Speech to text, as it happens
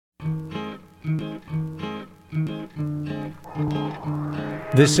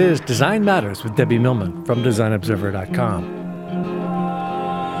This is Design Matters with Debbie Millman from DesignObserver.com.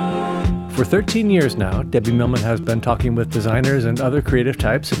 For 13 years now, Debbie Millman has been talking with designers and other creative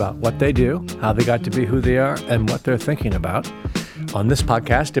types about what they do, how they got to be who they are, and what they're thinking about. On this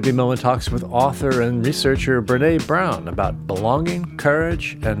podcast, Debbie Millman talks with author and researcher Brene Brown about belonging,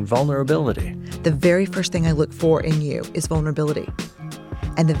 courage, and vulnerability. The very first thing I look for in you is vulnerability.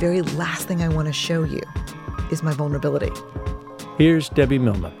 And the very last thing I want to show you is my vulnerability. Here's Debbie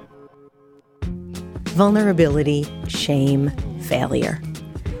Millman. Vulnerability, shame, failure.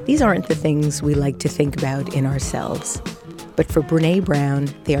 These aren't the things we like to think about in ourselves. But for Brene Brown,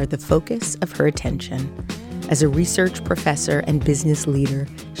 they are the focus of her attention. As a research professor and business leader,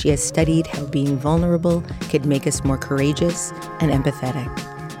 she has studied how being vulnerable could make us more courageous and empathetic,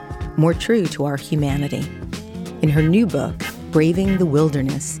 more true to our humanity. In her new book, Braving the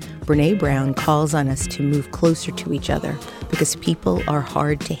Wilderness, Brene Brown calls on us to move closer to each other because people are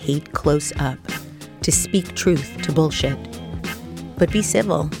hard to hate close up, to speak truth to bullshit, but be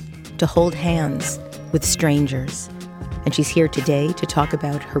civil, to hold hands with strangers. And she's here today to talk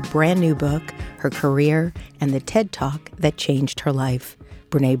about her brand new book, her career, and the TED Talk that changed her life.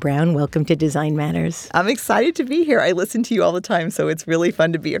 Brene Brown, welcome to Design Matters. I'm excited to be here. I listen to you all the time, so it's really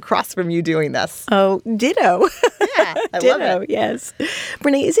fun to be across from you doing this. Oh, ditto. Yeah, I love it. Yes.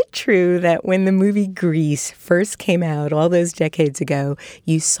 Brene, is it true that when the movie Grease first came out all those decades ago,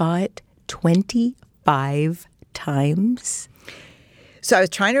 you saw it 25 times? So I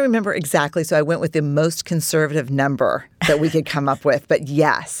was trying to remember exactly, so I went with the most conservative number that we could come up with. But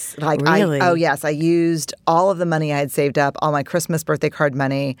yes, Really? I used all of the money I had saved up, all my Christmas birthday card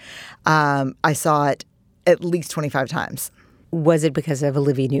money. I saw it at least 25 times. Was it because of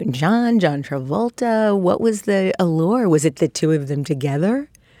Olivia Newton-John, John Travolta? What was the allure? Was it the two of them together?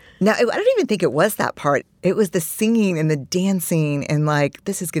 No, I don't even think it was that part. It was the singing and the dancing and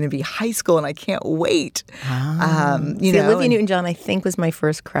this is going to be high school and I can't wait. Olivia Newton-John, I think, was my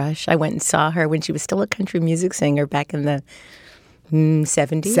first crush. I went and saw her when she was still a country music singer back in the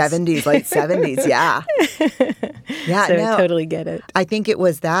 70s. Late 70s, yeah. Yeah, so I totally get it. I think it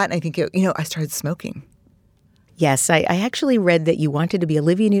was that. And I think, I started smoking. Yes, I actually read that you wanted to be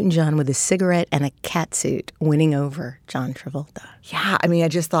Olivia Newton-John with a cigarette and a catsuit winning over John Travolta. Yeah, I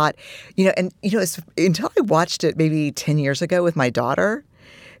just thought, until I watched it maybe 10 years ago with my daughter,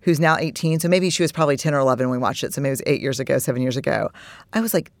 who's now 18, so maybe she was probably 10 or 11 when we watched it, so maybe it was 8 years ago, 7 years ago, I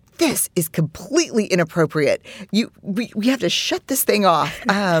was like, this is completely inappropriate. We have to shut this thing off.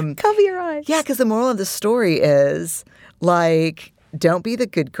 Cover your eyes. Yeah, because the moral of the story is, don't be the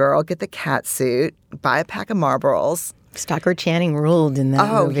good girl, get the cat suit, buy a pack of Marlboros. Stockard Channing ruled in that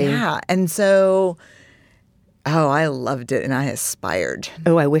movie. Oh, yeah. And so, I loved it and I aspired.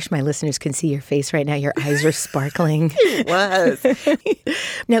 Oh, I wish my listeners could see your face right now. Your eyes are sparkling. It was.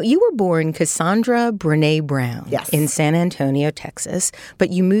 Now, you were born Cassandra Brene Brown in San Antonio, Texas,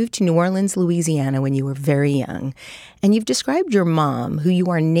 but you moved to New Orleans, Louisiana when you were very young. And you've described your mom, who you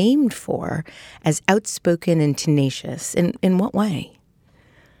are named for, as outspoken and tenacious. In what way?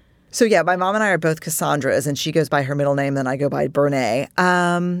 So, yeah, my mom and I are both Cassandras, and she goes by her middle name, then I go by Brene.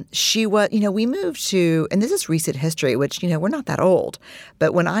 She was, we moved to, and this is recent history, which, we're not that old.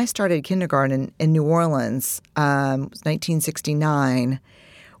 But when I started kindergarten in New Orleans, 1969,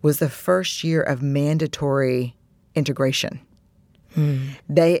 was the first year of mandatory integration.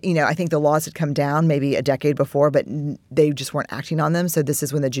 They, I think the laws had come down maybe a decade before, but they just weren't acting on them. So this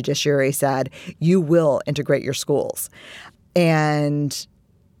is when the judiciary said, you will integrate your schools. And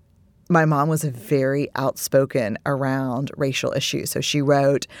my mom was very outspoken around racial issues. So she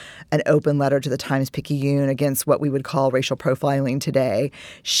wrote an open letter to the Times-Picayune against what we would call racial profiling today.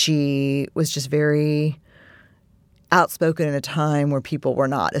 She was just very outspoken in a time where people were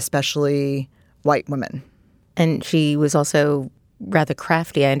not, especially white women. And she was also rather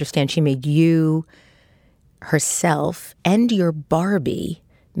crafty. I understand she made you, herself, and your Barbie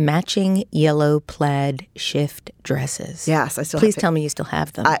matching yellow plaid shift dresses. Yes, I still Please tell me you still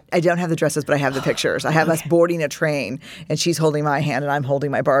have them. I don't have the dresses, but I have the pictures. I have us boarding a train, and she's holding my hand, and I'm holding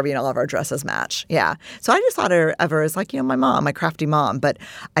my Barbie, and all of our dresses match. Yeah. So I just thought of her as like, my mom, my crafty mom. But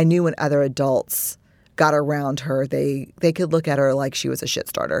I knew when other adults got around her, they could look at her like she was a shit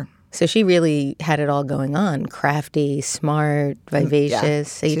starter. So she really had it all going on. Crafty, smart, vivacious. Yeah,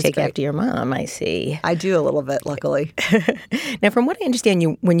 so you take after your mom, I see. I do a little bit, luckily. Now, from what I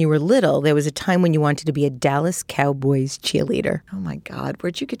understand, when you were little, there was a time when you wanted to be a Dallas Cowboys cheerleader. Oh, my God.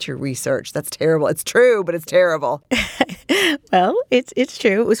 Where'd you get your research? That's terrible. It's true, but it's terrible. Well, it's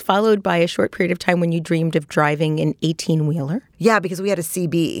true. It was followed by a short period of time when you dreamed of driving an 18-wheeler. Yeah, because we had a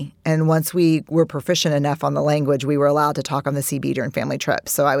CB. And once we were proficient enough on the language, we were allowed to talk on the CB during family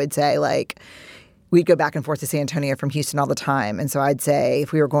trips. So I would say, like, we'd go back and forth to San Antonio from Houston all the time. And so I'd say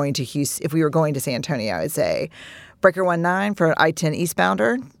if we were going to San Antonio, I would say, breaker 19 for an I-10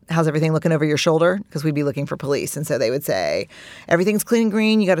 eastbounder. How's everything looking over your shoulder? Because we'd be looking for police. And so they would say, everything's clean and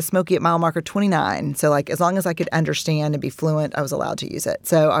green. You got a Smokey at mile marker 29. So like as long as I could understand and be fluent, I was allowed to use it.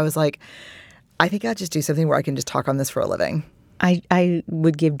 So I was like, I think I'd just do something where I can just talk on this for a living. I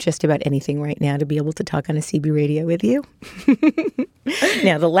would give just about anything right now to be able to talk on a CB radio with you.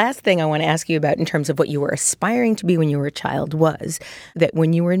 Now, the last thing I want to ask you about in terms of what you were aspiring to be when you were a child was that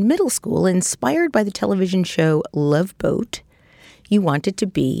when you were in middle school, inspired by the television show Love Boat, you wanted to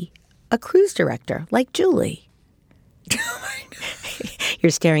be a cruise director like Julie. You're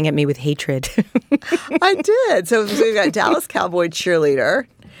staring at me with hatred. I did. So we've got Dallas Cowboy cheerleader,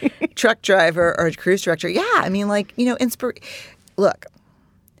 truck driver, or cruise director. Yeah, I mean, like, you know, look,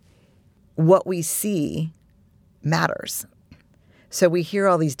 what we see matters. So we hear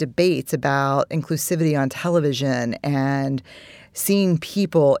all these debates about inclusivity on television and seeing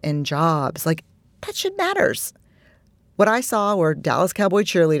people in jobs. Like, that shit matters. What I saw were Dallas Cowboy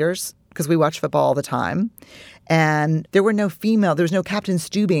cheerleaders, because we watch football all the time. And there was no Captain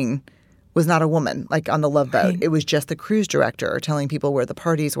Steubing was not a woman, like on the Love Boat. Right. It was just the cruise director telling people where the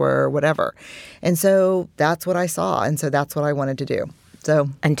parties were, whatever. And so that's what I saw. And so that's what I wanted to do. So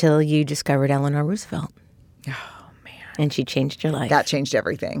until you discovered Eleanor Roosevelt. Oh, man. And she changed your life. That changed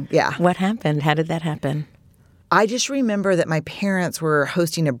everything. Yeah. What happened? How did that happen? I just remember that my parents were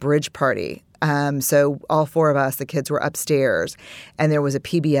hosting a bridge party. So all four of us, the kids, were upstairs, and there was a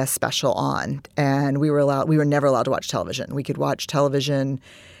PBS special on, and we were never allowed to watch television. We could watch television.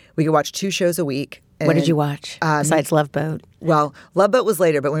 We could watch 2 shows a week. What did you watch besides Love Boat? Well, Love Boat was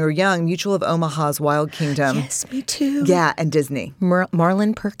later, but when we were young, Mutual of Omaha's Wild Kingdom. Yes, me too. Yeah, and Disney.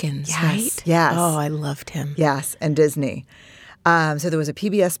 Marlon Perkins, yes, right? Yes. Oh, I loved him. Yes, and Disney. So there was a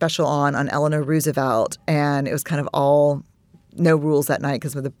PBS special on Eleanor Roosevelt, and it was kind of all no rules that night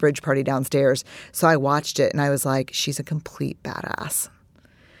because of the bridge party downstairs. So I watched it, and I was like, she's a complete badass.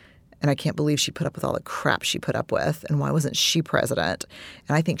 And I can't believe she put up with all the crap she put up with. And why wasn't she president?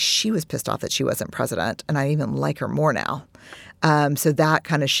 And I think she was pissed off that she wasn't president. And I even like her more now. So that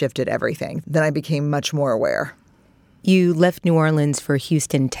kind of shifted everything. Then I became much more aware. You left New Orleans for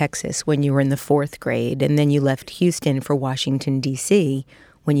Houston, Texas when you were in the 4th grade. And then you left Houston for Washington, D.C.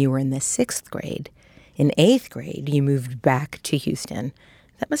 when you were in the 6th grade. In 8th grade, you moved back to Houston.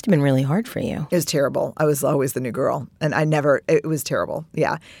 That must have been really hard for you. It was terrible. I was always the new girl. And it was terrible.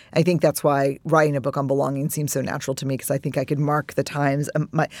 Yeah. I think that's why writing a book on belonging seems so natural to me, because I think I could mark the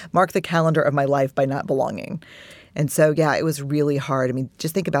calendar of my life by not belonging. And so, yeah, it was really hard. I mean,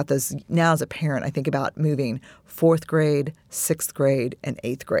 just think about those. Now as a parent, I think about moving 4th grade, 6th grade, and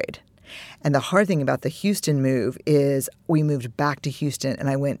 8th grade. And the hard thing about the Houston move is we moved back to Houston, and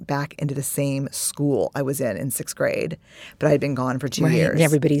I went back into the same school I was in 6th grade. But I had been gone for 2 years. And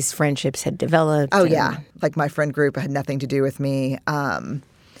everybody's friendships had developed. Oh, yeah. Like my friend group had nothing to do with me. And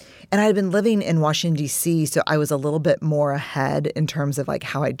I had been living in Washington, D.C., so I was a little bit more ahead in terms of like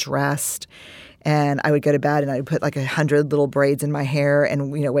how I dressed. And I would go to bed and I would put like 100 little braids in my hair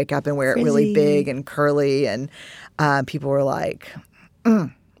and, you know, wake up and wear it really big and curly. And people were like,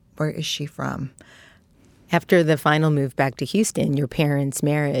 where is she from? After the final move back to Houston, your parents'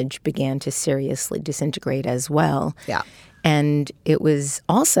 marriage began to seriously disintegrate as well. Yeah. And it was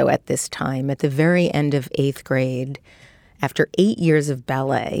also at this time, at the very end of 8th grade, after 8 years of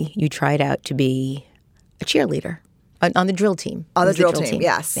ballet, you tried out to be a cheerleader on the drill team. On the drill team,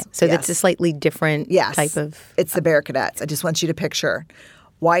 yes. Yeah. So that's a slightly different type of... It's the Bear Cadets. I just want you to picture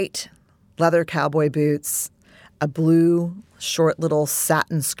white leather cowboy boots, a blue short little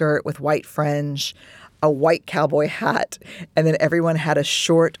satin skirt with white fringe, a white cowboy hat, and then everyone had a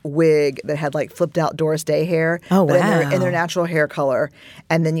short wig that had like flipped out Doris Day hair. Oh, but wow. in their natural hair color.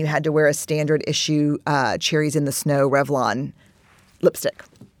 And then you had to wear a standard issue Cherries in the Snow Revlon lipstick.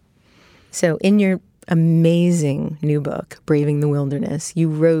 So in your amazing new book, Braving the Wilderness, you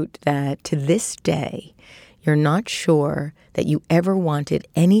wrote that to this day, you're not sure that you ever wanted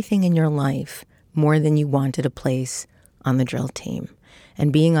anything in your life more than you wanted a place on the drill team.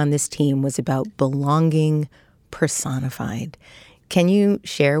 And being on this team was about belonging personified. Can you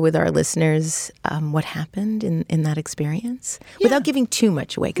share with our listeners what happened in that experience? Yeah. Without giving too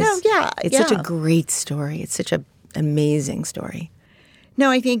much away, because it's such a great story. It's such an amazing story. No,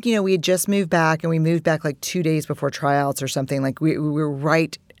 I think, we had just moved back, and we moved back like 2 days before tryouts or something. Like we were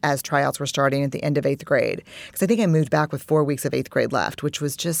right as tryouts were starting at the end of 8th grade. Because I think I moved back with 4 weeks of 8th grade left, which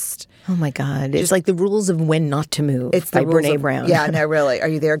was just... Oh, my God. It's like the rules of when not to move by Brene Brown. Yeah, no, really. Are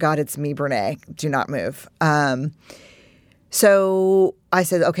you there, God? It's me, Brene. Do not move. So I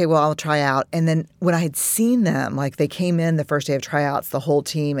said, okay, well, I'll try out. And then when I had seen them, like they came in the first day of tryouts, the whole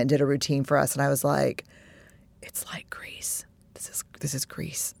team, and did a routine for us. And I was like, it's like Greece. This is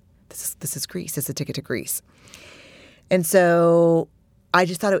Greece. This is Greece. It's a ticket to Greece. And so I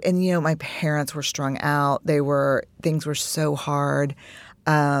just thought, my parents were strung out. Things were so hard.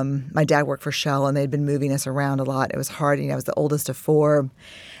 My dad worked for Shell, and they'd been moving us around a lot. It was hard. I was the oldest of 4,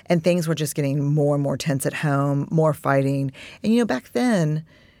 and things were just getting more and more tense at home, more fighting. And, back then,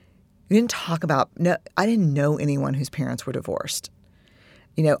 we didn't talk about – I didn't know anyone whose parents were divorced.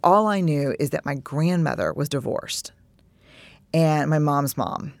 All I knew is that my grandmother was divorced, and my mom's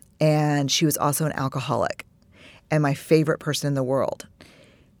mom, and she was also an alcoholic and my favorite person in the world.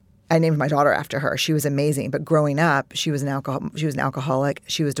 I named my daughter after her. She was amazing. But growing up, she was an alcoholic.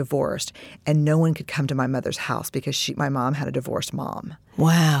 She was divorced. And no one could come to my mother's house because my mom had a divorced mom.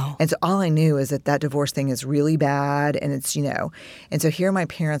 Wow. And so all I knew is that divorce thing is really bad. And it's, And so here my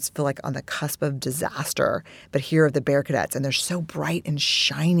parents feel like on the cusp of disaster. But here are the Bear Cadets. And they're so bright and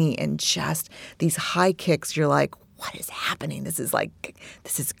shiny and just these high kicks. You're like, what is happening? This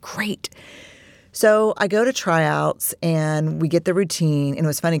is great. So I go to tryouts and we get the routine. And it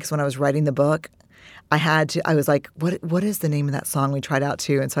was funny because when I was writing the book, I was like, what is the name of that song we tried out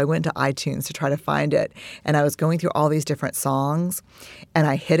to? And so I went to iTunes to try to find it. And I was going through all these different songs and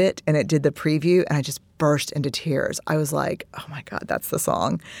I hit it and it did the preview and I just burst into tears. I was like, oh my God, that's the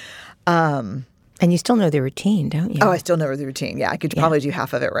song. And you still know the routine, don't you? Oh, I still know the routine. Yeah, I could probably do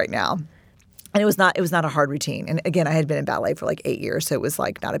half of it right now. And it was not a hard routine. And again, I had been in ballet for like 8 years, so it was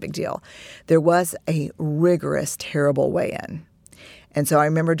like not a big deal. There was a rigorous, terrible weigh-in. And so I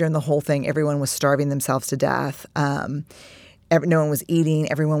remember during the whole thing, everyone was starving themselves to death. No one was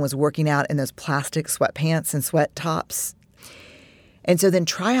eating. Everyone was working out in those plastic sweatpants and sweat tops. And so then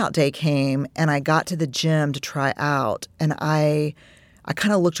tryout day came, and I got to the gym to try out, and I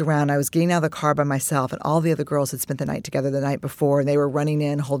kind of looked around. I was getting out of the car by myself, and all the other girls had spent the night together the night before, and they were running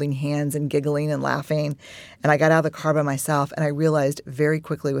in, holding hands and giggling and laughing. And I got out of the car by myself, and I realized very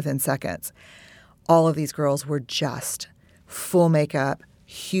quickly within seconds, all of these girls were just full makeup,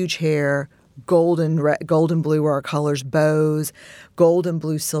 huge hair, gold and blue were our colors, bows, gold and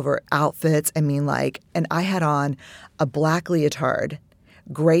blue silver outfits. And I had on a black leotard,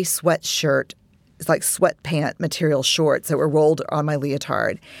 gray sweatshirt, it's like sweatpant material shorts that were rolled on my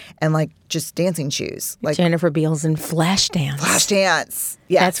leotard and like just dancing shoes. Like Jennifer Beals in Flashdance. Flashdance.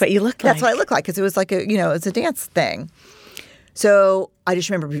 Yes. That's what you look like. That's what I look like because it was like it's a dance thing. So I just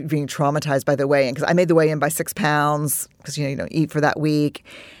remember being traumatized by the weigh-in because I made the weigh-in by 6 pounds because, you don't eat for that week.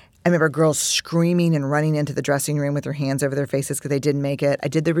 I remember girls screaming and running into the dressing room with their hands over their faces because they didn't make it. I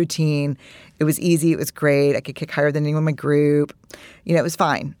did the routine. It was easy. It was great. I could kick higher than anyone in my group. It was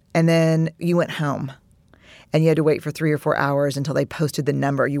fine. And then you went home and you had to wait for 3 or 4 hours until they posted the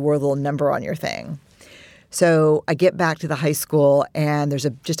number. You wore a little number on your thing. So I get back to the high school and there's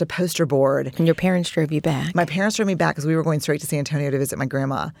just a poster board. And your parents drove you back? My parents drove me back because we were going straight to San Antonio to visit my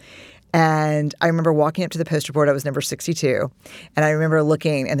grandma. And I remember walking up to the poster board. I was number 62. And I remember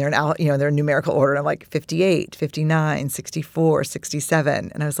looking and they're in numerical order. And I'm like 58, 59, 64,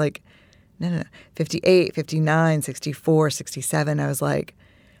 67. And I was like, no, 58, 59, 64, 67. I was like,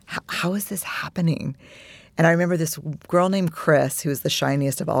 how is this happening? And I remember this girl named Chris, who was the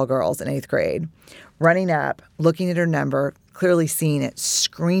shiniest of all girls in 8th grade, running up, looking at her number, clearly seeing it,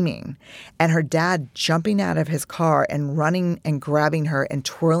 screaming, and her dad jumping out of his car and running and grabbing her and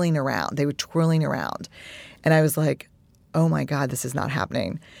twirling around. They were twirling around. And I was like, oh my God, this is not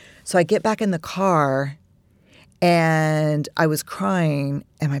happening. So I get back in the car and I was crying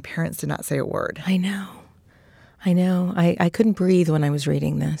and my parents did not say a word. I know. I couldn't breathe when I was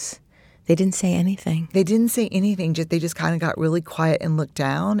reading this. They didn't say anything. They didn't say anything. They just kind of got really quiet and looked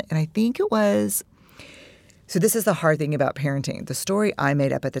down. And I think it was – so this is the hard thing about parenting. The story I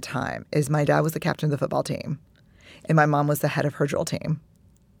made up at the time is my dad was the captain of the football team and my mom was the head of her drill team.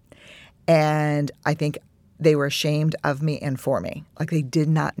 And I think they were ashamed of me and for me. Like they did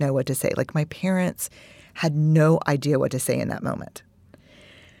not know what to say. Like my parents had no idea what to say in that moment.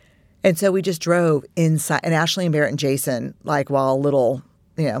 And so we just drove inside. And Ashley and Barrett and Jason, like while little,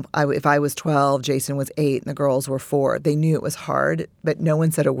 if I was 12, Jason was 8, and the girls were 4. They knew it was hard, but no one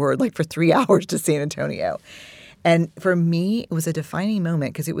said a word like for 3 hours to San Antonio. And for me, it was a defining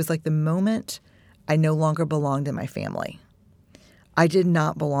moment because it was like the moment I no longer belonged in my family. I did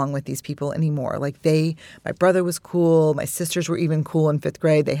not belong with these people anymore. Like my brother was cool. My sisters were even cool in 5th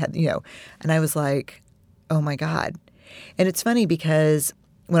grade. They had, and I was like, oh my God. And it's funny because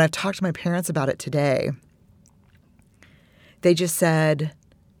when I've talked to my parents about it today, they just said,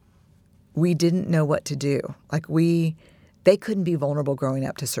 we didn't know what to do. Like they couldn't be vulnerable growing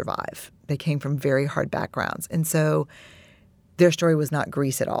up to survive. They came from very hard backgrounds. And so their story was not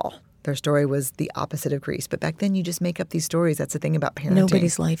Grease at all. Their story was the opposite of Grease. But back then, you just make up these stories. That's the thing about parenting.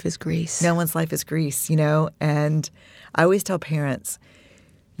 Nobody's life is Grease. No one's life is Grease, And I always tell parents,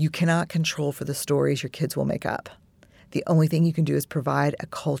 you cannot control for the stories your kids will make up. The only thing you can do is provide a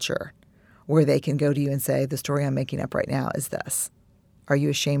culture where they can go to you and say, the story I'm making up right now is this. Are you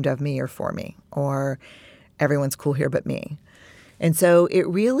ashamed of me or for me? Or everyone's cool here but me. And so it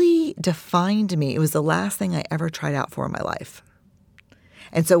really defined me. It was the last thing I ever tried out for in my life.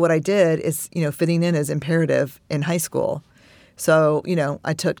 And so what I did is, fitting in is imperative in high school. So,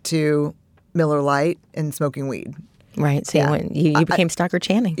 I took to Miller Lite and smoking weed. Right. So you became Stocker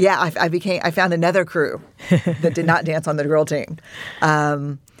Channing. Yeah, I found another crew that did not dance on the girl team.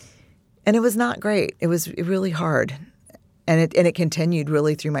 And it was not great. It was really hard. And it continued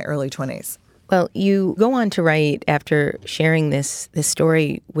really through my early 20s. Well, you go on to write, after sharing this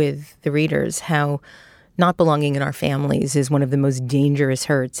story with the readers, how not belonging in our families is one of the most dangerous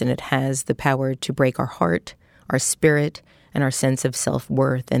hurts, and it has the power to break our heart, our spirit, and our sense of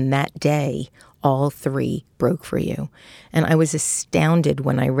self-worth. And that day, all three broke for you. And I was astounded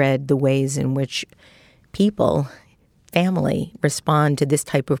when I read the ways in which people, family, respond to this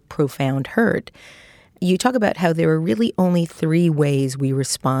type of profound hurt. You talk about how there are really only 3 ways we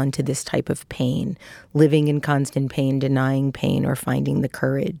respond to this type of pain: living in constant pain, denying pain, or finding the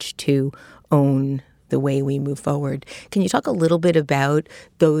courage to own the way we move forward. Can you talk a little bit about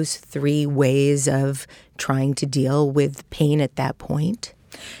those 3 ways of trying to deal with pain at that point?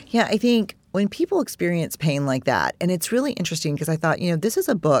 Yeah, I think when people experience pain like that, and it's really interesting because I thought, this is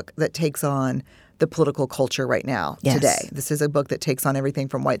a book that takes on the political culture right now, today. This is a book that takes on everything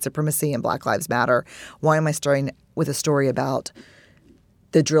from white supremacy and Black Lives Matter. Why am I starting with a story about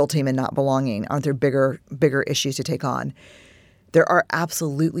the drill team and not belonging? Aren't there bigger issues to take on? There are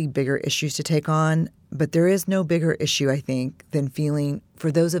absolutely bigger issues to take on, but there is no bigger issue, I think, than feeling, for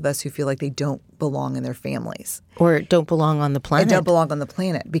those of us who feel like they don't belong in their families. Or don't belong on the planet. And don't belong on the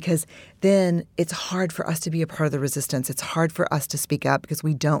planet, because then it's hard for us to be a part of the resistance. It's hard for us to speak up because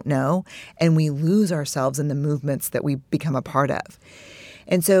we don't know, and we lose ourselves in the movements that we become a part of.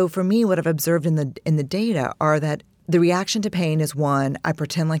 And so for me, what I've observed in the data are that the reaction to pain is one, I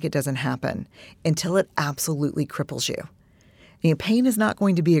pretend like it doesn't happen until it absolutely cripples you. Pain is not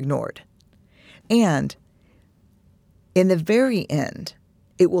going to be ignored. And in the very end,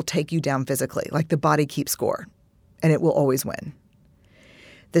 it will take you down physically, like the body keeps score, and it will always win.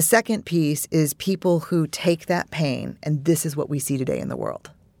 The second piece is people who take that pain, and this is what we see today in the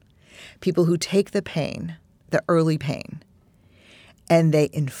world. People who take the pain, the early pain, and they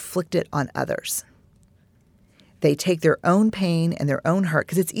inflict it on others. They take their own pain and their own hurt,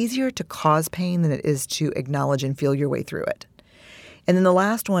 because it's easier to cause pain than it is to acknowledge and feel your way through it. And then the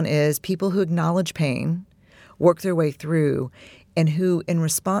last one is people who acknowledge pain, work their way through, and who, in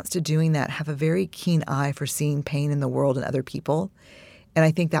response to doing that, have a very keen eye for seeing pain in the world and other people. And I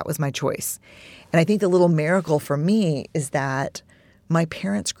think that was my choice. And I think the little miracle for me is that my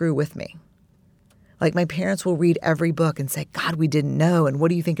parents grew with me. Like, my parents will read every book and say, God, we didn't know. And what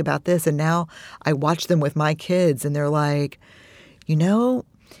do you think about this? And now I watch them with my kids, and they're like,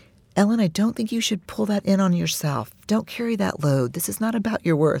 Ellen, I don't think you should pull that in on yourself. Don't carry that load. This is not about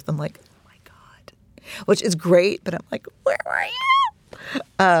your worth. I'm like, oh my God, which is great, but I'm like, where are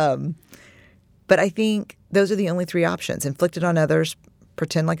you? But I think those are the only 3 options: inflict it on others,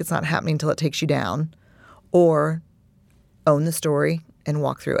 pretend like it's not happening until it takes you down, or own the story and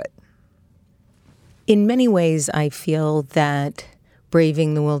walk through it. In many ways, I feel that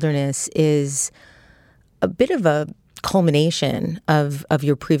Braving the Wilderness is a bit of a culmination of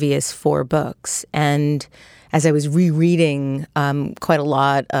your previous 4 books. And as I was rereading quite a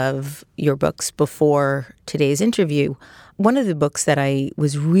lot of your books before today's interview, one of the books that I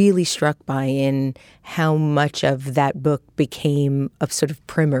was really struck by in how much of that book became a sort of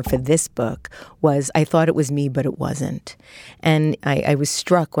primer for this book was I thought it was me, but it wasn't. And I was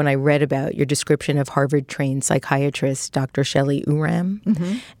struck when I read about your description of Harvard-trained psychiatrist Dr. Shelley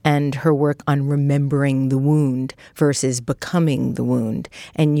Uram and her work on remembering the wound versus becoming the wound.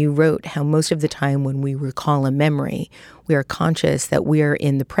 And you wrote how most of the time when we recall a memory, we are conscious that we are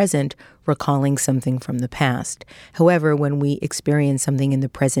in the present recalling something from the past. However, when we experience something in the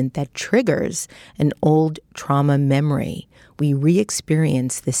present that triggers an old trauma memory, we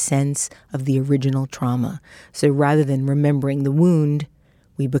re-experience the sense of the original trauma. So rather than remembering the wound,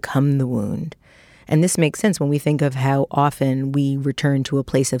 we become the wound. And this makes sense when we think of how often we return to a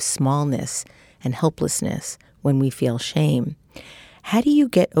place of smallness and helplessness when we feel shame. How do you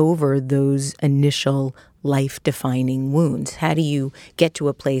get over those initial life-defining wounds? How do you get to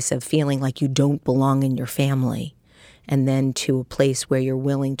a place of feeling like you don't belong in your family, and then to a place where you're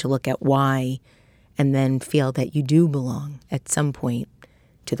willing to look at why, and then feel that you do belong at some point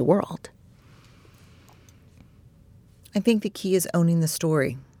to the world? I think the key is owning the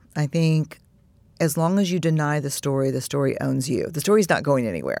story. I think as long as you deny the story owns you. The story's not going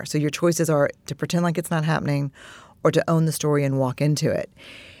anywhere. So your choices are to pretend like it's not happening or to own the story and walk into it.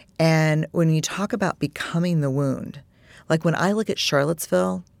 And when you talk about becoming the wound, like when I look at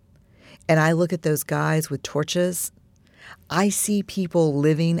Charlottesville and I look at those guys with torches, I see people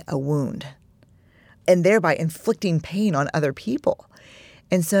living a wound and thereby inflicting pain on other people.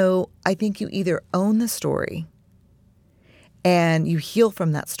 And so I think you either own the story and you heal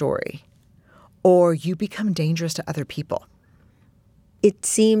from that story, or you become dangerous to other people. It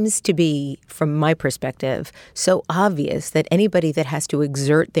seems to be, from my perspective, so obvious that anybody that has to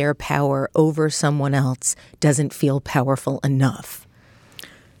exert their power over someone else doesn't feel powerful enough.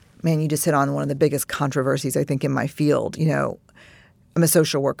 Man, you just hit on one of the biggest controversies, I think, in my field. You know, I'm a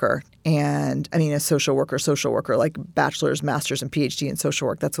social worker, and a social worker, like bachelor's, master's, and PhD in social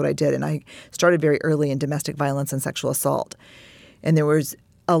work. That's what I did. And I started very early in domestic violence and sexual assault. And there was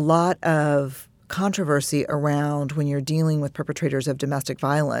a lot of controversy around when you're dealing with perpetrators of domestic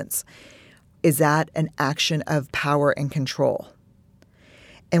violence. Is that an action of power and control?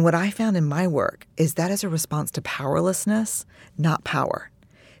 And what I found in my work is that is a response to powerlessness, not power.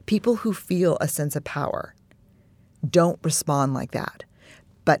 People who feel a sense of power don't respond like that.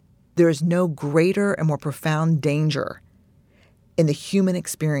 But there is no greater and more profound danger in the human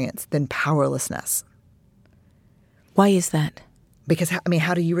experience than powerlessness. Why is that? Because,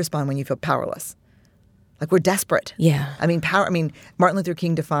 how do you respond when you feel powerless? Like, we're desperate. Yeah. Martin Luther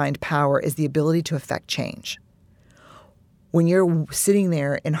King defined power as the ability to affect change. When you're sitting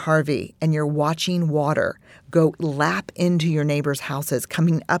there in Harvey and you're watching water go lap into your neighbors' houses,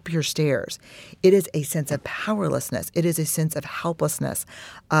 coming up your stairs, it is a sense of powerlessness. It is a sense of helplessness,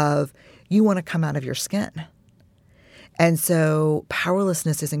 of you want to come out of your skin. And so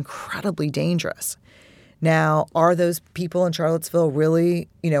powerlessness is incredibly dangerous. Now, are those people in Charlottesville really,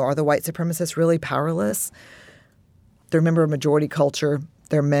 are the white supremacists really powerless? They're a member of majority culture.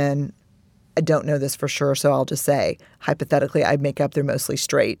 They're men. I don't know this for sure, so I'll just say, hypothetically, I'd make up they're mostly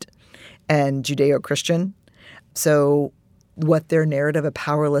straight and Judeo-Christian. So what their narrative of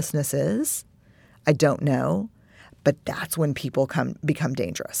powerlessness is, I don't know. But that's when people become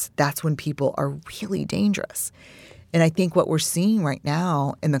dangerous. That's when people are really dangerous. And I think what we're seeing right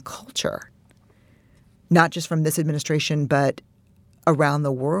now in the culture, not just from this administration, but around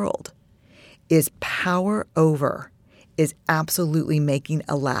the world, is power over is absolutely making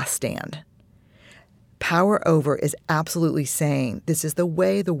a last stand. Power over is absolutely saying, this is the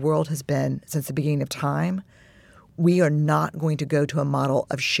way the world has been since the beginning of time. We are not going to go to a model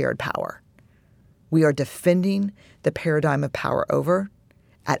of shared power. We are defending the paradigm of power over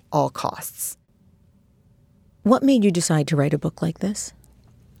at all costs. What made you decide to write a book like this?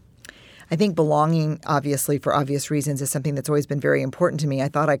 I think belonging, obviously, for obvious reasons, is something that's always been very important to me. I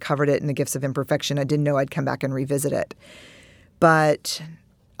thought I covered it in The Gifts of Imperfection. I didn't know I'd come back and revisit it. But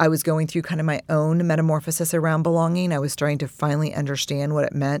I was going through kind of my own metamorphosis around belonging. I was starting to finally understand what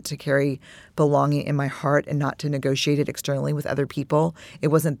it meant to carry belonging in my heart and not to negotiate it externally with other people. It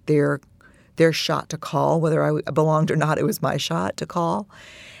wasn't their shot to call whether I belonged or not. It was my shot to call.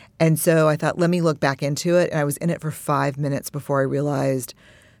 And so I thought, let me look back into it. And I was in it for 5 minutes before I realized,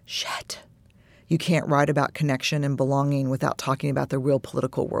 shit, you can't write about connection and belonging without talking about the real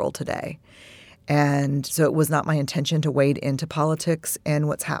political world today. And so it was not my intention to wade into politics and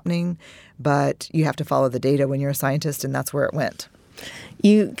what's happening, but you have to follow the data when you're a scientist, and that's where it went.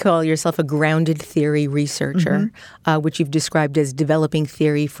 You call yourself a grounded theory researcher, which you've described as developing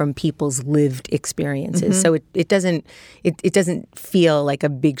theory from people's lived experiences. So it doesn't feel like a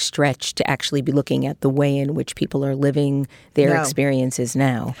big stretch to actually be looking at the way in which people are living their experiences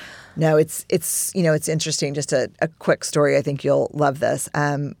now. No, it's interesting. Just a quick story. I think you'll love this.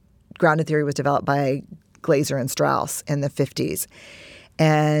 Grounded theory was developed by Glaser and Strauss in the 50s,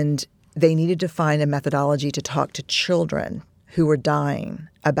 and they needed to find a methodology to talk to children who were dying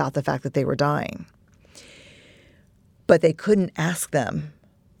about the fact that they were dying. But they couldn't ask them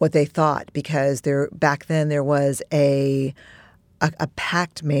what they thought because back then there was a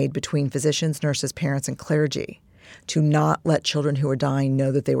pact made between physicians, nurses, parents, and clergy to not let children who were dying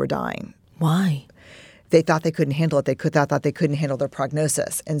know that they were dying. Why? They thought they couldn't handle it. They thought they couldn't handle their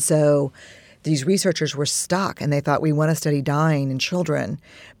prognosis. And so these researchers were stuck, and they thought, we want to study dying in children,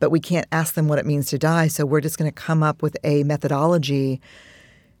 but we can't ask them what it means to die. So we're just going to come up with a methodology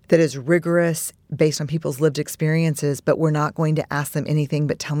that is rigorous based on people's lived experiences, but we're not going to ask them anything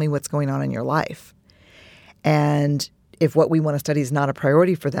but tell me what's going on in your life. And if what we want to study is not a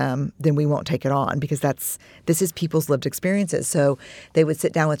priority for them, then we won't take it on, because this is people's lived experiences. So they would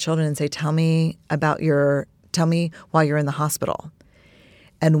sit down with children and say, tell me why you're in the hospital.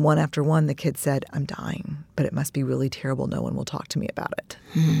 And one after one, the kid said, I'm dying, but it must be really terrible. No one will talk to me about it.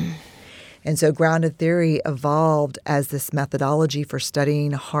 And so grounded theory evolved as this methodology for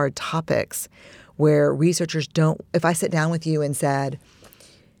studying hard topics where researchers if I sit down with you and said,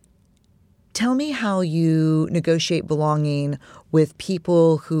 tell me how you negotiate belonging with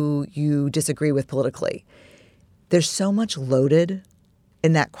people who you disagree with politically. There's so much loaded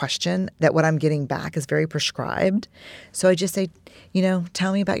in that question that what I'm getting back is very prescribed. So I just say,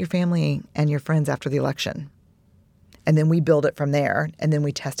 tell me about your family and your friends after the election. And then we build it from there, and then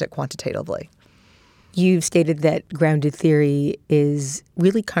we test it quantitatively. You've stated that grounded theory is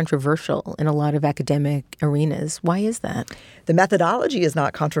really controversial in a lot of academic arenas. Why is that? The methodology is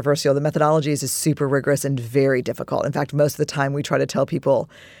not controversial. The methodology is just super rigorous and very difficult. In fact, most of the time we try to tell people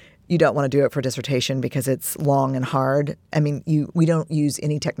you don't want to do it for a dissertation because it's long and hard. I mean, we don't use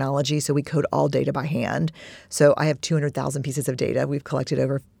any technology, so we code all data by hand. So I have 200,000 pieces of data we've collected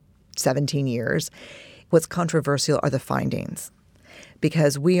over 17 years. What's controversial are the findings,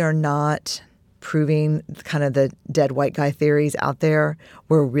 because we are not proving kind of the dead white guy theories out there.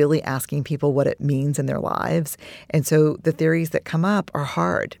 We're really asking people what it means in their lives. And so the theories that come up are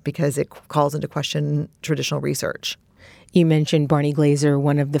hard because it calls into question traditional research. You mentioned Barney Glaser,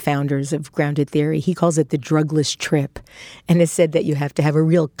 one of the founders of grounded theory. He calls it the drugless trip, and has said that you have to have a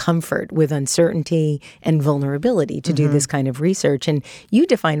real comfort with uncertainty and vulnerability to do this kind of research. And you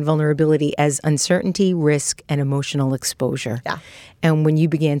define vulnerability as uncertainty, risk, and emotional exposure. Yeah. And when you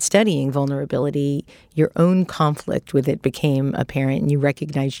began studying vulnerability, your own conflict with it became apparent, and you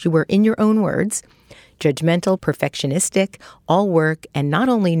recognized you were, in your own words, judgmental, perfectionistic, all work, and not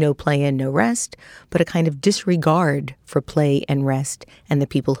only no play and no rest, but a kind of disregard for play and rest and the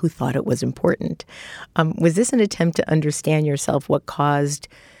people who thought it was important. Was this an attempt to understand yourself, what caused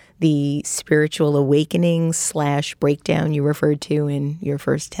the spiritual awakening / breakdown you referred to in your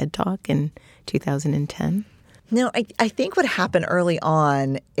first TED Talk in 2010? No, I think what happened early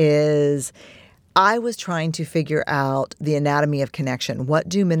on is I was trying to figure out the anatomy of connection. What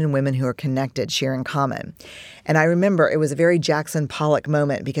do men and women who are connected share in common? And I remember it was a very Jackson Pollock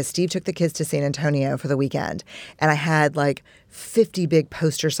moment because Steve took the kids to San Antonio for the weekend. And I had like 50 big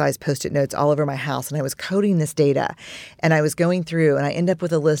poster-sized Post-it notes all over my house. And I was coding this data. And I was going through, and I end up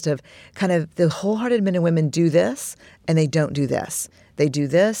with a list of kind of the wholehearted men and women do this, and they don't do this. They do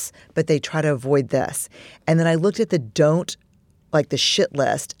this, but they try to avoid this. And then I looked at the don't, like the shit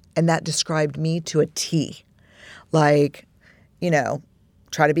list, and that described me to a T. Like,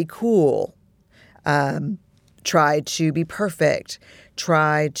 try to be cool, try to be perfect,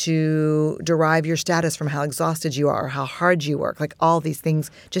 try to derive your status from how exhausted you are or how hard you work. Like all these things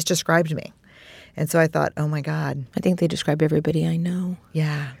just described me. And so I thought, oh my God. I think they describe everybody I know.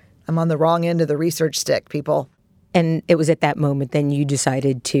 Yeah. I'm on the wrong end of the research stick, people. And it was at that moment then you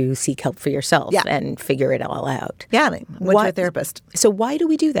decided to seek help for yourself and figure it all out. Yeah, I went to a therapist. So why do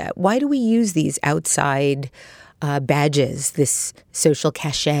we do that? Why do we use these outside badges, this social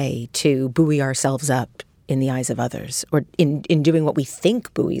cachet to buoy ourselves up in the eyes of others, or in doing what we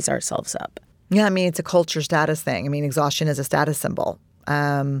think buoys ourselves up? Yeah, I mean, it's a culture status thing. I mean, exhaustion is a status symbol.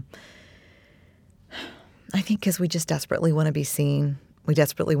 I think because we just desperately want to be seen. We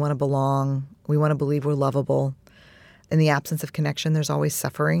desperately want to belong. We want to believe we're lovable. In the absence of connection, there's always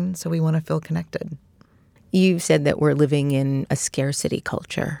suffering, so we want to feel connected. You said that we're living in a scarcity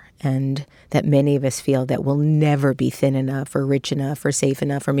culture and that many of us feel that we'll never be thin enough or rich enough or safe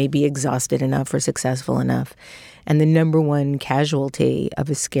enough or maybe exhausted enough or successful enough. And the number one casualty of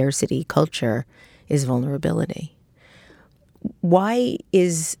a scarcity culture is vulnerability. Why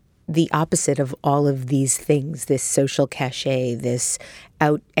is the opposite of all of these things, this social cachet, this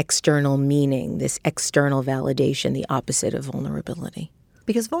external meaning, this external validation, the opposite of vulnerability?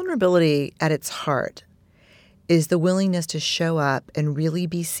 Because vulnerability at its heart is the willingness to show up and really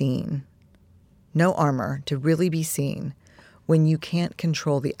be seen, no armor, to really be seen when you can't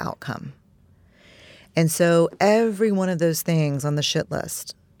control the outcome. And so every one of those things on the shit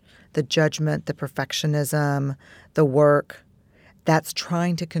list, the judgment, the perfectionism, the work, that's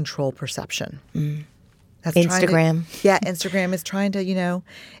trying to control perception. That's Instagram. Instagram is trying to,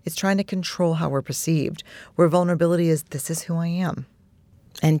 it's trying to control how we're perceived. Where vulnerability is, this is who I am.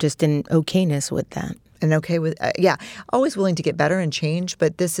 And just an okayness with that. And okay with, always willing to get better and change,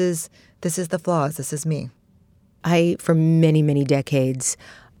 but this is the flaws. This is me. I, for many, many decades,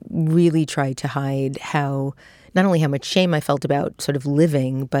 really tried to hide not only how much shame I felt about sort of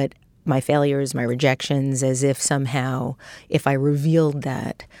living, but my failures, my rejections, as if somehow if I revealed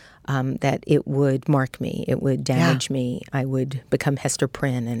that, that it would mark me, it would damage me, I would become Hester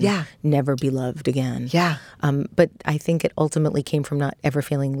Prynne and never be loved again. Yeah. But I think it ultimately came from not ever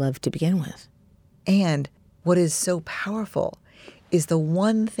feeling loved to begin with. And what is so powerful is the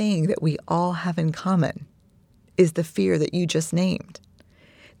one thing that we all have in common is the fear that you just named.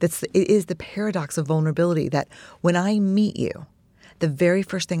 It is the paradox of vulnerability, that when I meet you, the very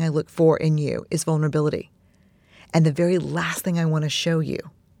first thing I look for in you is vulnerability. And the very last thing I want to show you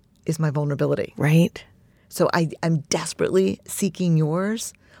is my vulnerability. Right. So I'm desperately seeking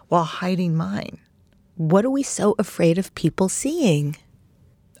yours while hiding mine. What are we so afraid of people seeing?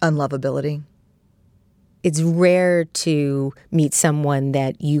 Unlovability. It's rare to meet someone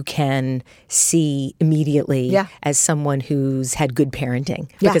that you can see immediately as someone who's had good parenting.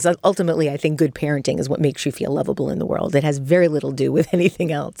 Because ultimately, I think good parenting is what makes you feel lovable in the world. It has very little to do with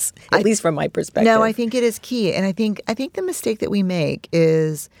anything else, at least from my perspective. No, I think it is key. And I think the mistake that we make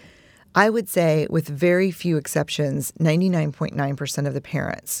is, I would say, with very few exceptions, 99.9% of the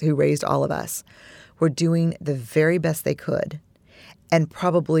parents who raised all of us were doing the very best they could, and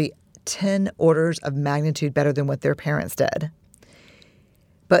probably 10 orders of magnitude better than what their parents did.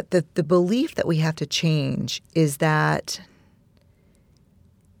 But the belief that we have to change is that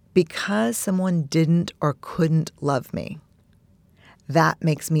because someone didn't or couldn't love me, that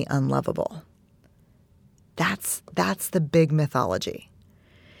makes me unlovable. That's the big mythology.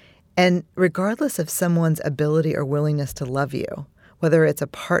 And regardless of someone's ability or willingness to love you, whether it's a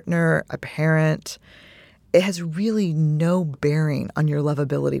partner, a parent, it has really no bearing on your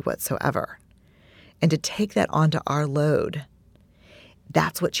lovability whatsoever. And to take that onto our load,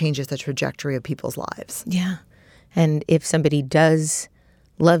 that's what changes the trajectory of people's lives. Yeah. And if somebody does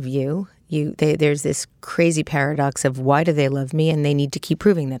love you, there's this crazy paradox of, why do they love me? And they need to keep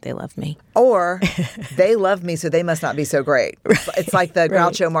proving that they love me. Or they love me, so they must not be so great. It's like the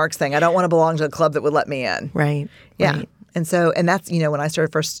Groucho Marx thing. I don't want to belong to a club that would let me in. Right. Yeah. Right. And that's, when I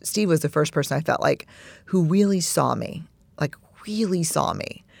started first, Steve was the first person I felt like who really saw me.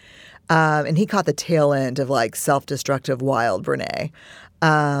 And he caught the tail end of self-destructive wild Brene.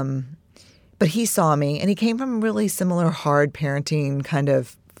 But he saw me, and he came from really similar hard parenting, kind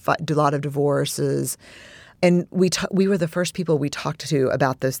of a lot of divorces. And we were the first people we talked to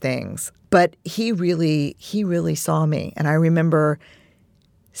about those things. But he really saw me. And I remember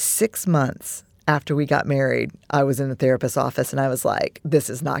 6 months after we got married, I was in the therapist's office, and I was like,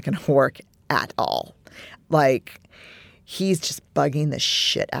 this is not going to work at all. He's just bugging the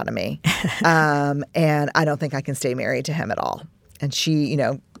shit out of me. And I don't think I can stay married to him at all. And she,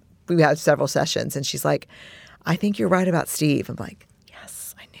 we had several sessions, and she's like, I think you're right about Steve. I'm like,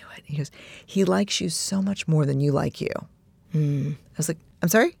 yes, I knew it. He goes, he likes you so much more than you like you. I was like, I'm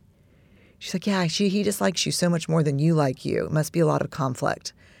sorry? She's like, yeah, he just likes you so much more than you like you. It must be a lot of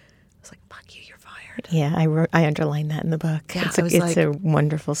conflict. I was like, fuck you, you're fired. Yeah, I underlined that in the book. Yeah, it's a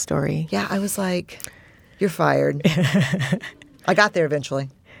wonderful story. Yeah, I was like, you're fired. I got there eventually.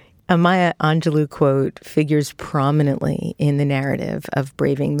 A Maya Angelou quote figures prominently in the narrative of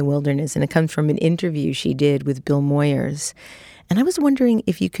Braving the Wilderness, and it comes from an interview she did with Bill Moyers. And I was wondering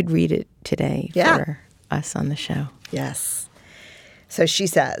if you could read it today for us on the show. Yes. So she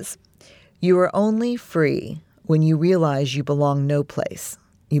says, you are only free when you realize you belong no place.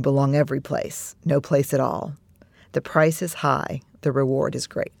 You belong every place, no place at all. The price is high. The reward is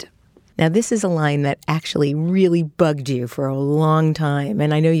great. Now, this is a line that actually really bugged you for a long time.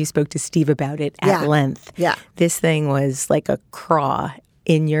 And I know you spoke to Steve about it at length. Yeah. This thing was like a craw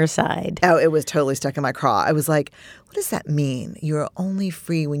in your side. Oh, it was totally stuck in my craw. I was like, what does that mean? You're only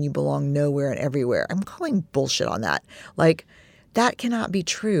free when you belong nowhere and everywhere. I'm calling bullshit on that. That cannot be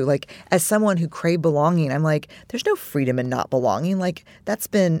true. As someone who craved belonging, I'm like, there's no freedom in not belonging. That's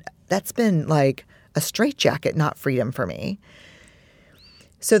been like a straitjacket, not freedom for me.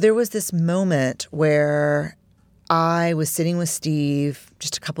 So there was this moment where I was sitting with Steve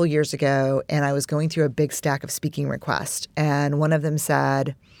just a couple of years ago, and I was going through a big stack of speaking requests. And one of them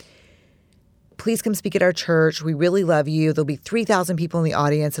said, please come speak at our church. We really love you. There'll be 3,000 people in the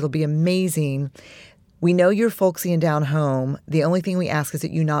audience. It'll be amazing. We know you're folksy and down home. The only thing we ask is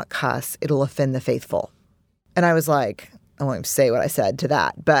that you not cuss. It'll offend the faithful. And I was like, I won't even say what I said to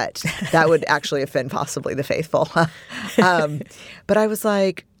that, but that would actually offend possibly the faithful. But I was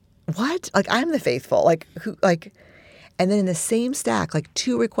like, what? Like, I'm the faithful. Like, who? Like, and then in the same stack, like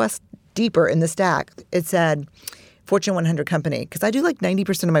 2 requests deeper in the stack, it said Fortune 100 company. Because I do like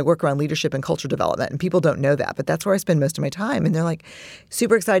 90% of my work around leadership and culture development, and people don't know that, but that's where I spend most of my time. And they're like,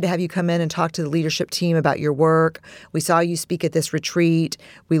 super excited to have you come in and talk to the leadership team about your work. We saw you speak at this retreat.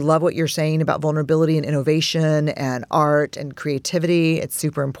 We love what you're saying about vulnerability and innovation and art and creativity. It's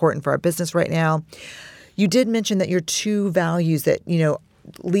super important for our business right now. You did mention that your 2 values that,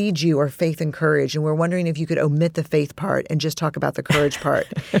 lead you are faith and courage. And we're wondering if you could omit the faith part and just talk about the courage part.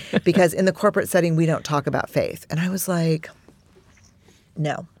 Because in the corporate setting, we don't talk about faith. And I was like,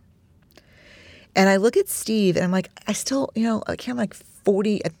 no. And I look at Steve and I'm like, I still, I'm like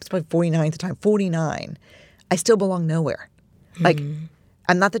 40, it's probably 49 at the time, 49. I still belong nowhere. Like,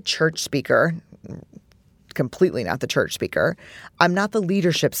 I'm not the church speaker. Completely not the church speaker. I'm not the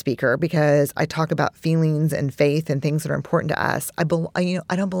leadership speaker because I talk about feelings and faith and things that are important to us. I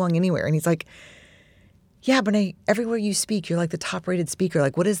don't belong anywhere. And he's like, yeah, Brene, everywhere you speak, you're like the top rated speaker.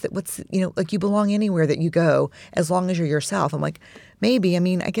 Like, like you belong anywhere that you go as long as you're yourself. I'm like, maybe. I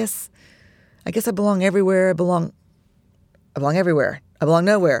mean, I guess I belong everywhere. I belong everywhere. I belong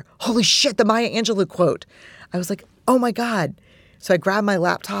nowhere. Holy shit, the Maya Angelou quote. I was like, oh my God. So I grabbed my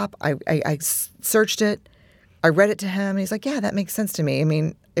laptop. I searched it. I read it to him, and he's like, yeah, that makes sense to me. I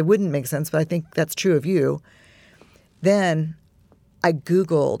mean, it wouldn't make sense, but I think that's true of you. Then I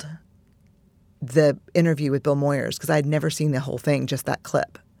Googled the interview with Bill Moyers because I had never seen the whole thing, just that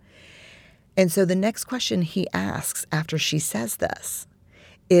clip. And so the next question he asks after she says this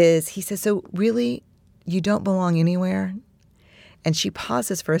is, he says, so really, you don't belong anywhere? And she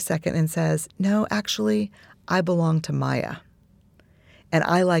pauses for a second and says, no, actually, I belong to Maya. And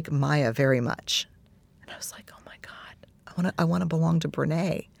I like Maya very much. And I was like, oh my God, I want to belong to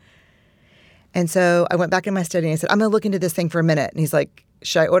Brene. And so I went back in my study and I said, I'm going to look into this thing for a minute. And he's like,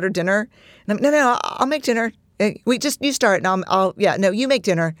 should I order dinner? And I'm, no, I'll make dinner. You start and you make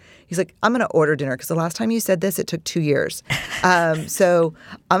dinner. He's like, I'm going to order dinner because the last time you said this, it took 2 years. So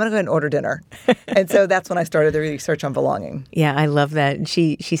I'm going to go ahead and order dinner. And so that's when I started the research on belonging. Yeah, I love that.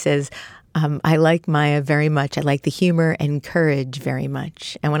 She says, I like Maya very much. I like the humor and courage very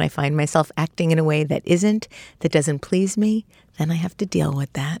much. And when I find myself acting in a way that doesn't please me, then I have to deal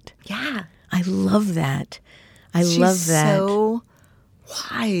with that. Yeah. I love that. She's so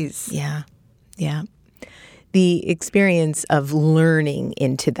wise. Yeah. Yeah. The experience of learning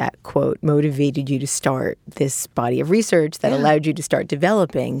into that quote motivated you to start this body of research that allowed you to start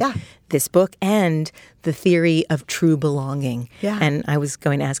developing this book and the theory of true belonging. Yeah. And I was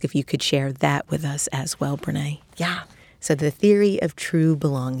going to ask if you could share that with us as well, Brene. Yeah. So the theory of true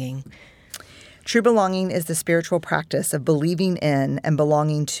belonging. True belonging is the spiritual practice of believing in and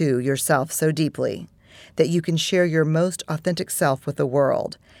belonging to yourself so deeply that you can share your most authentic self with the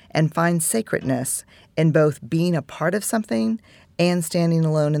world and find sacredness in both being a part of something and standing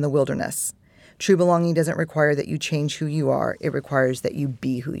alone in the wilderness. True belonging doesn't require that you change who you are. It requires that you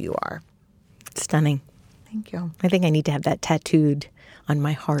be who you are. Stunning. Thank you. I think I need to have that tattooed on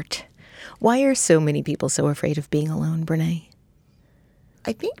my heart. Why are so many people so afraid of being alone, Brene?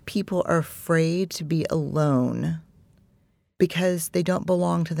 I think people are afraid to be alone because they don't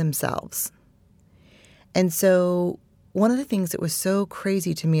belong to themselves. And so one of the things that was so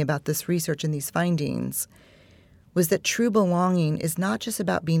crazy to me about this research and these findings was that true belonging is not just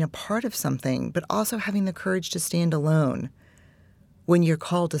about being a part of something, but also having the courage to stand alone when you're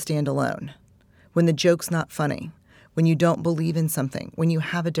called to stand alone, when the joke's not funny, when you don't believe in something, when you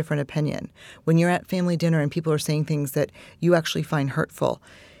have a different opinion, when you're at family dinner and people are saying things that you actually find hurtful.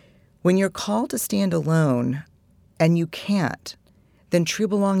 When you're called to stand alone and you can't, then true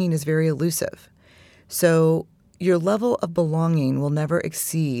belonging is very elusive. So your level of belonging will never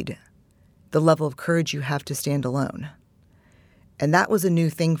exceed the level of courage you have to stand alone. And that was a new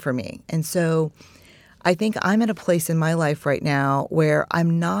thing for me. And so I think I'm at a place in my life right now where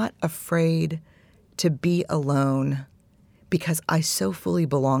I'm not afraid to be alone because I so fully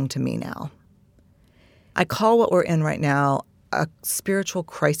belong to me now. I call what we're in right now a spiritual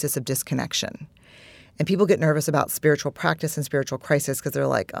crisis of disconnection. And people get nervous about spiritual practice and spiritual crisis because they're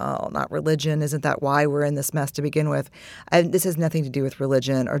like, oh, not religion. Isn't that why we're in this mess to begin with? And this has nothing to do with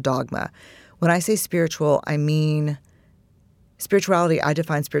religion or dogma. When I say spiritual, I mean spirituality. I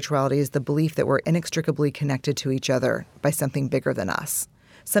define spirituality as the belief that we're inextricably connected to each other by something bigger than us.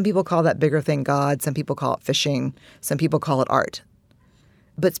 Some people call that bigger thing God. Some people call it fishing. Some people call it art.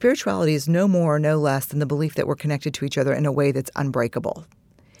 But spirituality is no more or no less than the belief that we're connected to each other in a way that's unbreakable.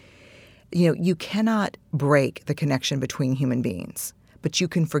 you cannot break the connection between human beings, but you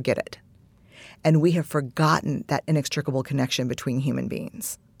can forget it. And we have forgotten that inextricable connection between human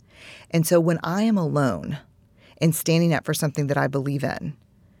beings. And so when I am alone and standing up for something that I believe in,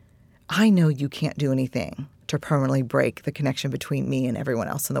 I know you can't do anything to permanently break the connection between me and everyone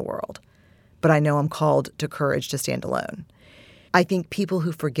else in the world. But I know I'm called to courage to stand alone. I think people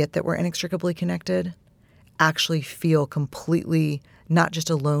who forget that we're inextricably connected actually feel completely not just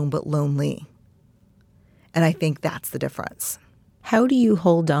alone, but lonely. And I think that's the difference. How do you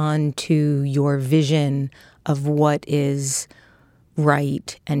hold on to your vision of what is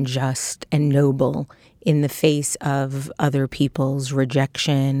right and just and noble in the face of other people's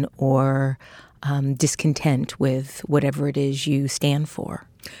rejection or discontent with whatever it is you stand for?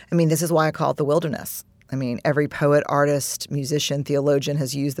 I mean, this is why I call it the wilderness. I mean, every poet, artist, musician, theologian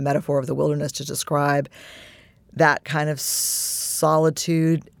has used the metaphor of the wilderness to describe that kind of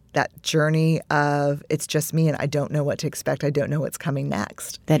solitude, that journey of it's just me and I don't know what to expect. I don't know what's coming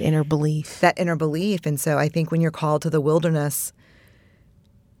next. That inner belief. And so I think when you're called to the wilderness,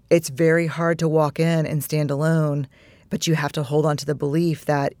 it's very hard to walk in and stand alone, but you have to hold on to the belief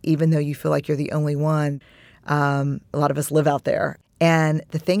that even though you feel like you're the only one, a lot of us live out there. And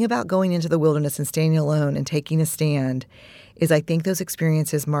the thing about going into the wilderness and standing alone and taking a stand is I think those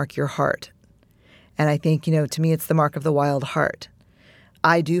experiences mark your heart. And I think, to me, it's the mark of the wild heart.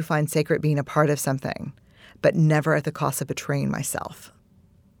 I do find sacred being a part of something, but never at the cost of betraying myself.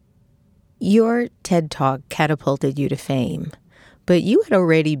 Your TED Talk catapulted you to fame, but you had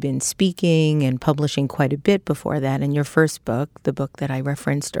already been speaking and publishing quite a bit before that. And your first book, the book that I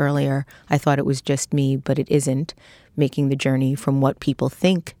referenced earlier, I Thought It Was Just Me, But It Isn't, Making the Journey from What People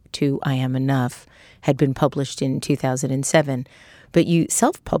Think to I Am Enough, had been published in 2007. But you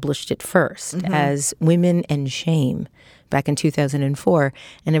self-published it first as Women and Shame back in 2004,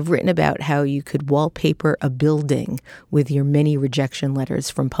 and have written about how you could wallpaper a building with your many rejection letters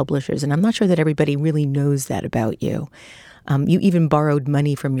from publishers. And I'm not sure that everybody really knows that about you. You even borrowed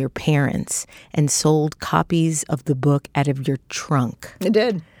money from your parents and sold copies of the book out of your trunk. I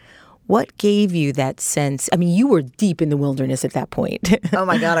did. What gave you that sense? I mean, you were deep in the wilderness at that point. Oh,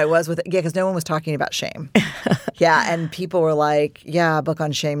 my God, I was with it. Yeah, because no one was talking about shame. Yeah, and people were like, yeah, a book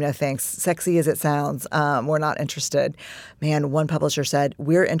on shame, no thanks. Sexy as it sounds, we're not interested. Man, one publisher said,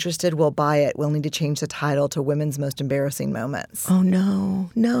 we're interested, we'll buy it. We'll need to change the title to Women's Most Embarrassing Moments. Oh,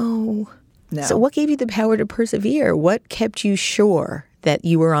 no. So what gave you the power to persevere? What kept you sure that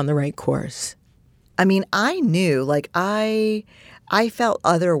you were on the right course? I mean, I knew, I felt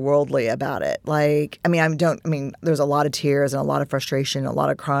otherworldly about it. There's a lot of tears and a lot of frustration, a lot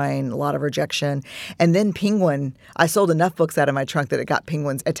of crying, a lot of rejection. And then Penguin, I sold enough books out of my trunk that it got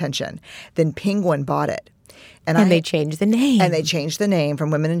Penguin's attention. Then Penguin bought it. And they changed the name. And they changed the name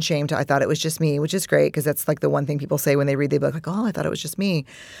from Women and Shame to I Thought It Was Just Me, which is great because that's like the one thing people say when they read the book, like, oh, I thought it was just me.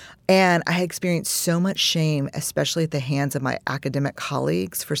 And I had experienced so much shame, especially at the hands of my academic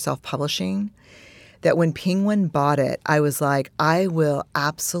colleagues for self-publishing, that when Penguin bought it, I was like, I will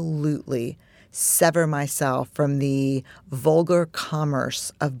absolutely sever myself from the vulgar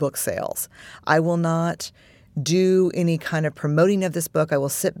commerce of book sales. I will not do any kind of promoting of this book. I will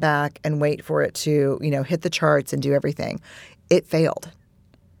sit back and wait for it to, hit the charts and do everything. It failed.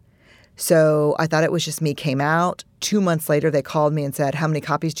 So I Thought It Was Just Me came out. 2 months later, they called me and said, how many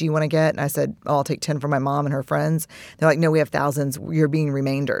copies do you want to get? And I said, oh, I'll take 10 for my mom and her friends. They're like, no, we have thousands. You're being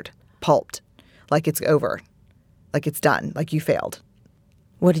remaindered, pulped. Like it's over. Like it's done. Like you failed.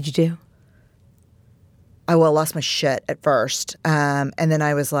 What did you do? I lost my shit at first. And then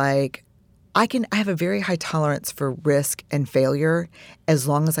I was like, I have a very high tolerance for risk and failure as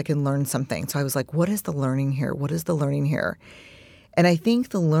long as I can learn something. So I was like, what is the learning here? What is the learning here? And I think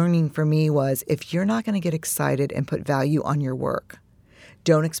the learning for me was if you're not going to get excited and put value on your work,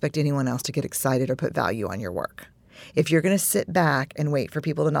 don't expect anyone else to get excited or put value on your work. If you're going to sit back and wait for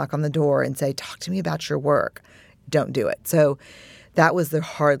people to knock on the door and say, talk to me about your work, don't do it. So that was the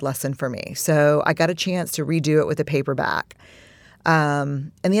hard lesson for me. So I got a chance to redo it with a paperback.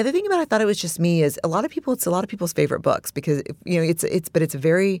 And the other thing about I Thought It Was Just Me is it's a lot of people's favorite books because,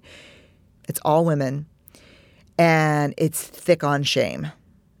 it's all women and it's thick on shame.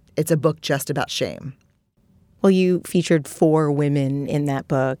 It's a book just about shame. Well, you featured 4 women in that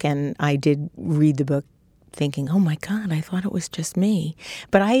book, and I did read the book thinking, oh my God, I thought it was just me.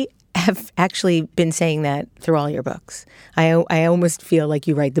 But I have actually been saying that through all your books. I almost feel like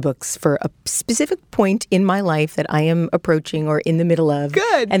you write the books for a specific point in my life that I am approaching or in the middle of.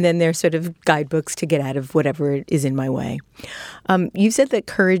 Good. And then they're sort of guidebooks to get out of whatever is in my way. You've said that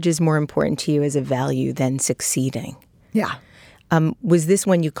courage is more important to you as a value than succeeding. Yeah. Was this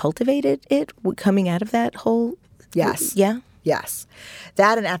when you cultivated it, coming out of that whole? Yes. Yeah? Yes.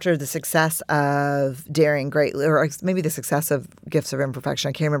 That, and after the success of Daring Greatly, or maybe the success of Gifts of Imperfection,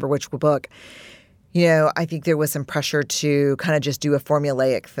 I can't remember which book, I think there was some pressure to kind of just do a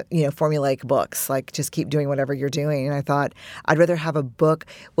formulaic books, like just keep doing whatever you're doing. And I thought I'd rather have a book.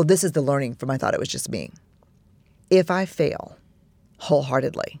 Well, this is the learning from I Thought It Was Just Me. If I fail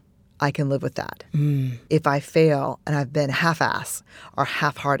wholeheartedly, I can live with that. If I fail and I've been half-ass or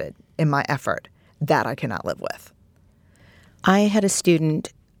half-hearted in my effort, that I cannot live with. I had a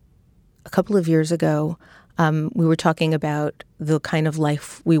student a couple of years ago. We were talking about the kind of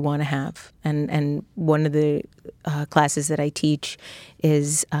life we want to have. And one of the classes that I teach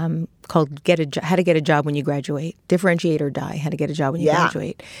is called How to Get a Job When You Graduate. Differentiate or Die, How to Get a Job When You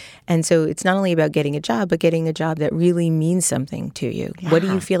Graduate. And so it's not only about getting a job, but getting a job that really means something to you. Yeah. What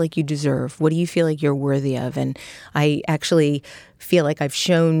do you feel like you deserve? What do you feel like you're worthy of? And I actually feel like I've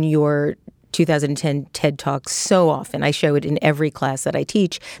shown your 2010 TED Talk so often. I show it in every class that I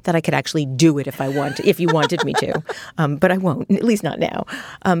teach that I could actually do it if you wanted me to. But I won't, at least not now.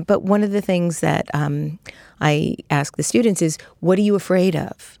 But one of the things that I ask the students is, what are you afraid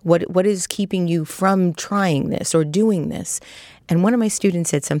of? What is keeping you from trying this or doing this? And one of my students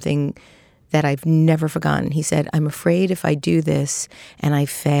said something that I've never forgotten. He said, I'm afraid if I do this and I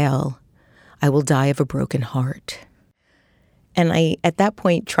fail, I will die of a broken heart. And I, at that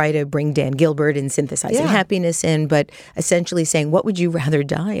point, try to bring Dan Gilbert and Synthesizing Happiness in, but essentially saying, what would you rather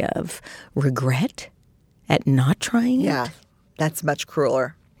die of? Regret at not trying it? Yeah, that's much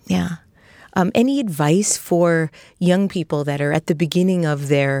crueler. Yeah. Any advice for young people that are at the beginning of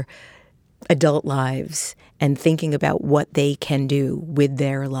their adult lives and thinking about what they can do with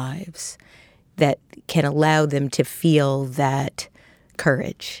their lives that can allow them to feel that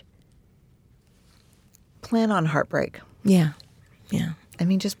courage? Plan on heartbreak. Yeah. Yeah. I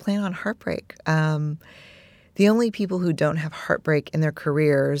mean, just plan on heartbreak. The only people who don't have heartbreak in their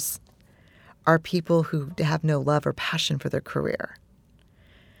careers are people who have no love or passion for their career.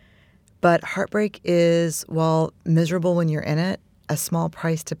 But heartbreak is, while miserable when you're in it, a small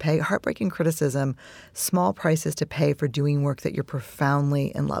price to pay. Heartbreak and criticism, small prices to pay for doing work that you're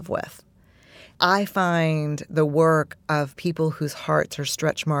profoundly in love with. I find the work of people whose hearts are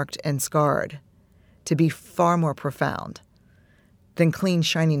stretch marked and scarred to be far more profound than clean,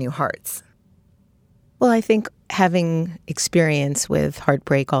 shiny new hearts. Well, I think having experience with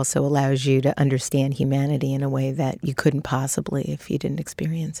heartbreak also allows you to understand humanity in a way that you couldn't possibly if you didn't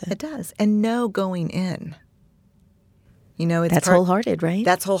experience it. It does. And no going in. It's that's wholehearted, right?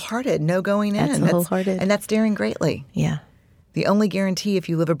 That's wholehearted. No going in. That's wholehearted. And that's daring greatly. Yeah. The only guarantee if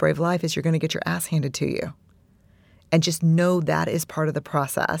you live a brave life is you're going to get your ass handed to you. And just know that is part of the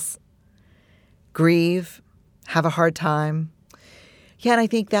process. Grieve, have a hard time. Yeah, and I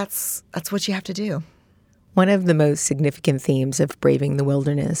think that's what you have to do. One of the most significant themes of Braving the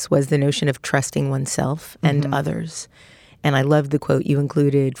Wilderness was the notion of trusting oneself and others. And I love the quote you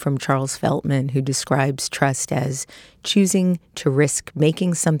included from Charles Feltman, who describes trust as choosing to risk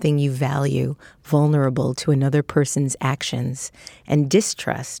making something you value vulnerable to another person's actions, and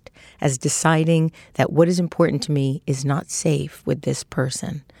distrust as deciding that what is important to me is not safe with this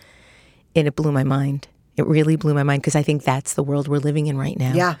person. And it blew my mind. It really blew my mind because I think that's the world we're living in right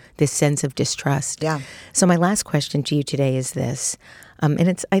now. Yeah. This sense of distrust. Yeah. So my last question to you today is this,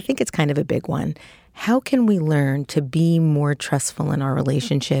 and I think it's kind of a big one. How can we learn to be more trustful in our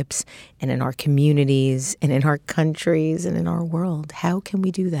relationships and in our communities and in our countries and in our world? How can we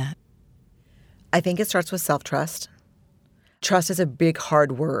do that? I think it starts with self-trust. Trust is a big,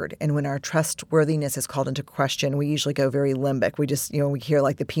 hard word. And when our trustworthiness is called into question, we usually go very limbic. We just, we hear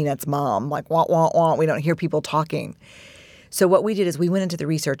like the Peanuts mom, like, wah, wah, wah. We don't hear people talking. So what we did is we went into the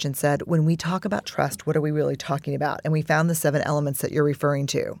research and said, when we talk about trust, what are we really talking about? And we found the 7 elements that you're referring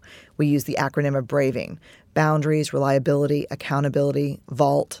to. We use the acronym of BRAVING: boundaries, reliability, accountability,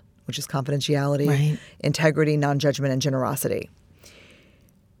 VAULT, which is confidentiality, right, integrity, non-judgment, and generosity.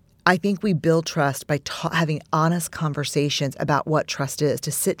 I think we build trust by having honest conversations about what trust is,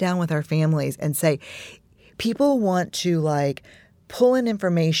 to sit down with our families and say, people want to pull in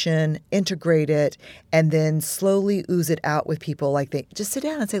information, integrate it, and then slowly ooze it out with people. They just sit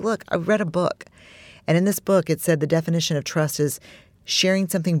down and say, look, I read a book. And in this book, it said the definition of trust is sharing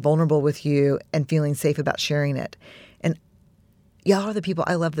something vulnerable with you and feeling safe about sharing it. And y'all are the people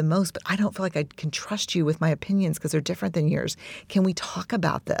I love the most, but I don't feel like I can trust you with my opinions because they're different than yours. Can we talk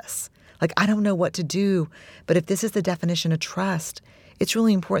about this? I don't know what to do, but if this is the definition of trust, it's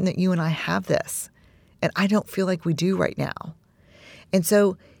really important that you and I have this. And I don't feel like we do right now. And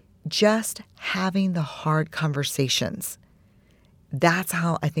so just having the hard conversations that's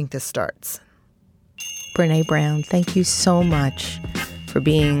how I think this starts. Brene Brown, thank you so much for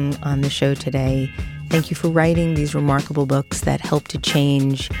being on the show today. Thank you for writing these remarkable books that help to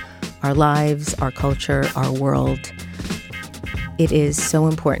change our lives, our culture, our world. It is so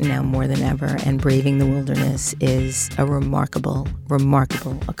important now more than ever, and Braving the Wilderness is a remarkable,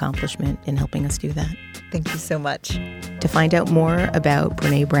 remarkable accomplishment in helping us do that. Thank you so much. To find out more about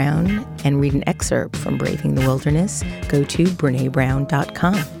Brene Brown and read an excerpt from Braving the Wilderness, go to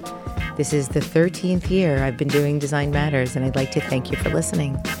BreneBrown.com. This is the 13th year I've been doing Design Matters, and I'd like to thank you for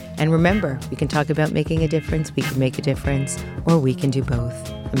listening. And remember, we can talk about making a difference, we can make a difference, or we can do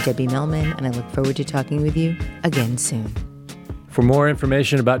both. I'm Debbie Millman, and I look forward to talking with you again soon. For more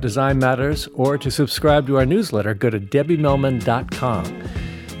information about Design Matters or to subscribe to our newsletter, go to DebbieMillman.com.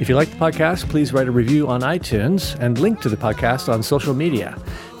 If you like the podcast, please write a review on iTunes and link to the podcast on social media.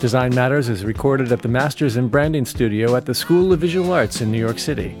 Design Matters is recorded at the Masters in Branding Studio at the School of Visual Arts in New York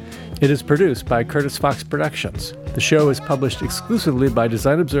City. It is produced by Curtis Fox Productions. The show is published exclusively by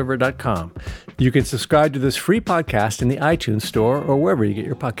DesignObserver.com. You can subscribe to this free podcast in the iTunes Store or wherever you get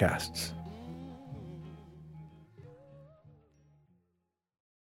your podcasts.